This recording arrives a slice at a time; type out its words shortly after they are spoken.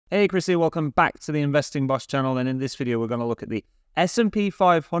Hey Chris here, welcome back to the Investing Boss channel, and in this video we're going to look at the S&P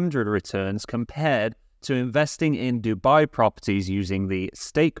 500 returns compared to investing in Dubai properties using the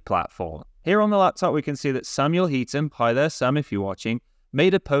Stake platform. Here on the laptop we can see that Samuel Heaton, hi there Sam if you're watching,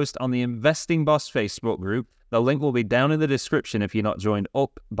 made a post on the Investing Boss Facebook group. The link will be down in the description if you're not joined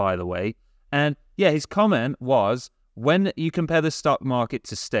up, by the way. And yeah, his comment was, when you compare the stock market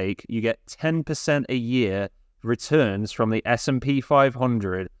to Stake, you get 10% a year returns from the S&P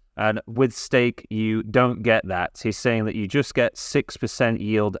 500. And with Stake, you don't get that. He's saying that you just get 6%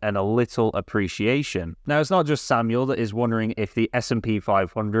 yield and a little appreciation. Now, it's not just Samuel that is wondering if the S&P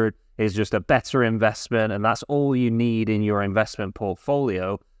 500 is just a better investment and that's all you need in your investment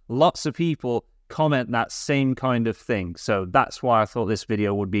portfolio. Lots of people comment that same kind of thing. So that's why I thought this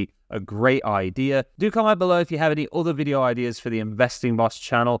video would be a great idea. Do comment below if you have any other video ideas for the Investing Boss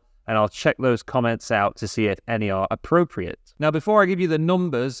channel, and I'll check those comments out to see if any are appropriate. Now, before I give you the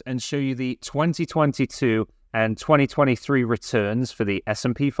numbers and show you the 2022 and 2023 returns for the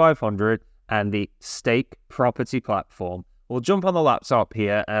S&P 500 and the Stake property platform, we'll jump on the laptop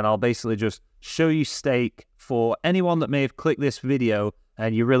here and I'll basically just show you Stake for anyone that may have clicked this video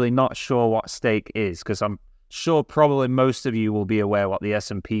and you're really not sure what Stake is, because I'm sure probably most of you will be aware what the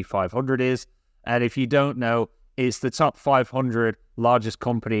S&P 500 is. And if you don't know, it's the top 500 largest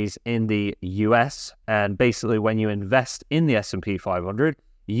companies in the US, and basically when you invest in the S&P 500,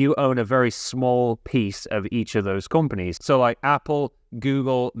 you own a very small piece of each of those companies. So like Apple,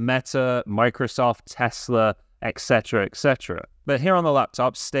 Google, Meta, Microsoft, Tesla, etc., etc. But here on the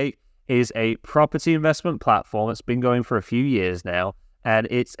laptop, Stake is a property investment platform that's been going for a few years now, and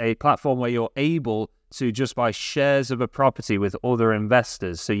it's a platform where you're able to just buy shares of a property with other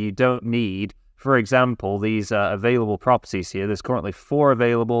investors. So you don't need, for example, these available properties here. There's currently 4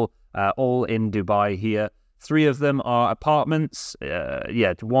 available, all in Dubai here. 3 of them are apartments,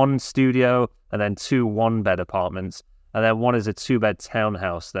 1 studio, and then 2 one-bed apartments, and then 1 is a 2-bed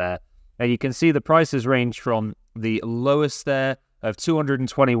townhouse there. And you can see the prices range from the lowest there of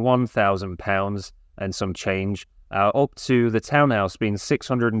 £221,000 and some change, up to the townhouse being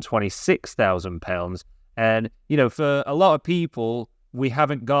 £626,000. And, you know, for a lot of people, we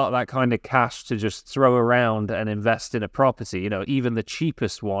haven't got that kind of cash to just throw around and invest in a property. You know, even the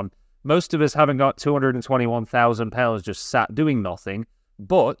cheapest one, most of us haven't got £221,000 just sat doing nothing,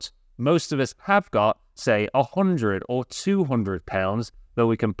 but most of us have got, say, £100 or £200 that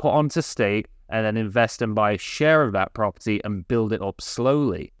we can put onto Stake and then invest and buy a share of that property and build it up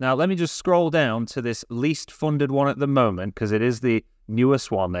slowly. Now, let me just scroll down to this least funded one at the moment, because it is the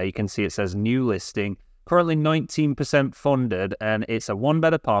newest one there. You can see it says new listing. Currently 19% funded, and it's a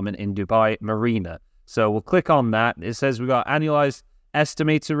 1-bed apartment in Dubai Marina. So we'll click on that. It says we've got annualized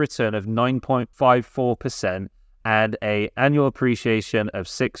estimated return of 9.54% and a annual appreciation of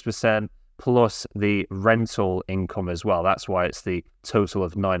 6% plus the rental income as well. That's why it's the total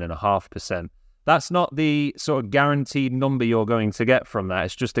of 9.5%. That's not the sort of guaranteed number you're going to get from that.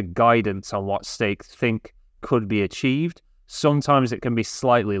 It's just a guidance on what Stake think could be achieved. Sometimes it can be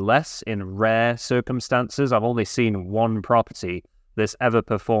slightly less in rare circumstances. I've only seen 1 property that's ever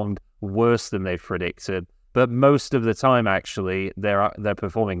performed worse than they've predicted. But most of the time, actually, they're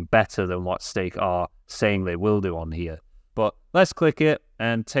performing better than what Stake are saying they will do on here. But let's click it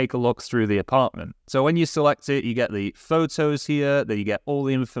and take a look through the apartment. So when you select it, you get the photos here, then you get all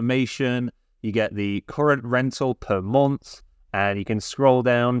the information, you get the current rental per month, and you can scroll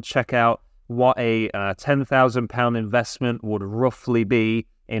down, check out what a £10,000 investment would roughly be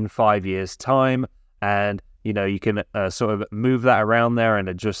in 5 years' time. And, you know, you can sort of move that around there and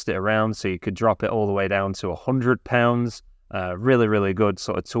adjust it around. So you could drop it all the way down to £100. Really, really good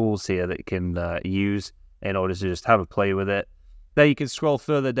sort of tools here that you can use in order to just have a play with it. There you can scroll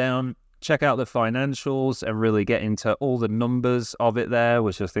further down, check out the financials and really get into all the numbers of it there,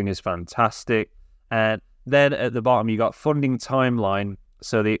 which I think is fantastic. And then at the bottom, you got funding timeline.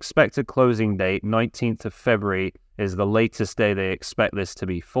 So the expected closing date, 19th of February, is the latest day they expect this to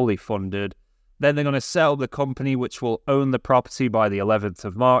be fully funded. Then they're going to sell the company, which will own the property by the 11th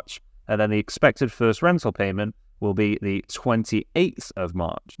of March. And then the expected first rental payment will be the 28th of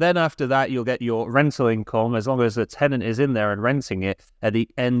March. Then after that, you'll get your rental income, as long as the tenant is in there and renting it, at the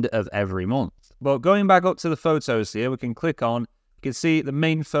end of every month. But going back up to the photos here, we can click on, you can see the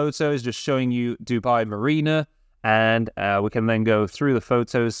main photo is just showing you Dubai Marina. And we can then go through the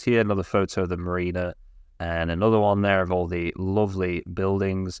photos here, another photo of the marina, and another one there of all the lovely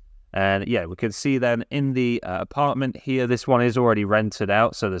buildings. And yeah, we can see then in the apartment here, this one is already rented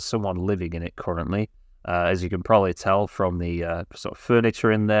out, so there's someone living in it currently. As you can probably tell from the sort of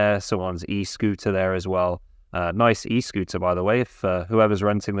furniture in there, someone's e-scooter there as well. Nice e-scooter, by the way, if whoever's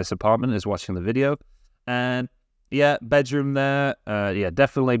renting this apartment is watching the video. And yeah, bedroom there. Yeah,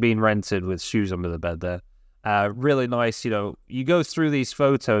 definitely being rented with shoes under the bed there. Really nice, you go through these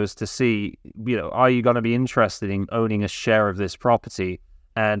photos to see, are you going to be interested in owning a share of this property?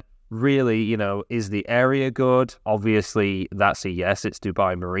 And really, is the area good? Obviously, that's a yes. It's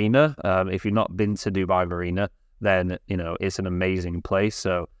Dubai Marina. If you've not been to Dubai Marina, then, it's an amazing place.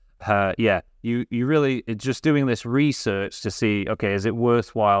 So, yeah, you really just doing this research to see, okay, is it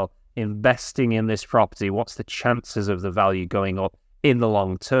worthwhile investing in this property? What's the chances of the value going up in the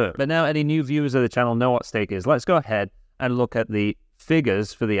long term? But now any new viewers of the channel know what stake is. Let's go ahead and look at the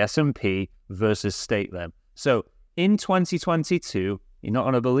figures for the S&P versus stake then. So in 2022, you're not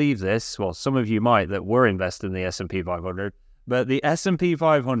going to believe this. Well, some of you might that were invested in the S&P 500, but the S&P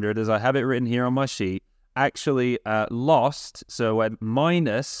 500, as I have it written here on my sheet, actually lost, so went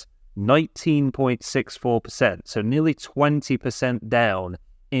minus 19.64%, so nearly 20% down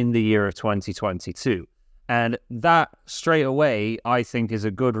in the year of 2022. And that straight away, I think, is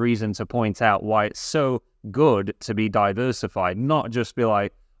a good reason to point out why it's so good to be diversified, not just be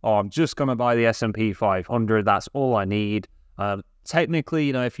like, oh, I'm just going to buy the S&P 500, that's all I need.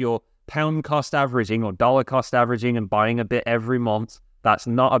 Technically, if you're pound cost averaging or dollar cost averaging and buying a bit every month, that's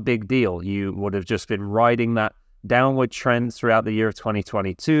not a big deal. You would have just been riding that downward trend throughout the year of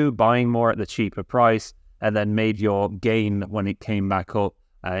 2022, buying more at the cheaper price, and then made your gain when it came back up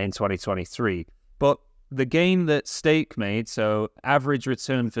in 2023. But the gain that stake made, so average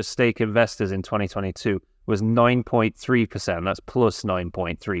return for stake investors in 2022 was 9.3%. That's plus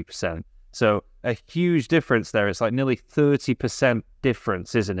 9.3%. So a huge difference there. It's like nearly 30%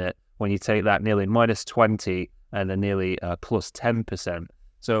 difference, isn't it? When you take that nearly minus 20 and then nearly plus 10%.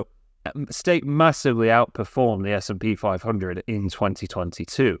 So stake massively outperformed the S&P 500 in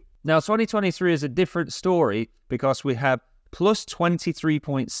 2022. Now, 2023 is a different story because we have plus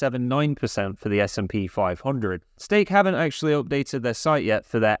 23.79% for the S&P 500. Stake haven't actually updated their site yet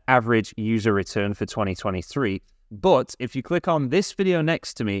for their average user return for 2023. But if you click on this video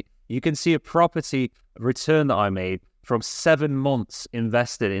next to me, you can see a property return that I made from 7 months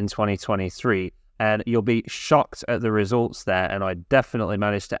invested in 2023. And you'll be shocked at the results there. And I definitely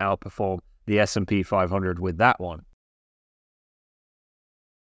managed to outperform the S&P 500 with that one.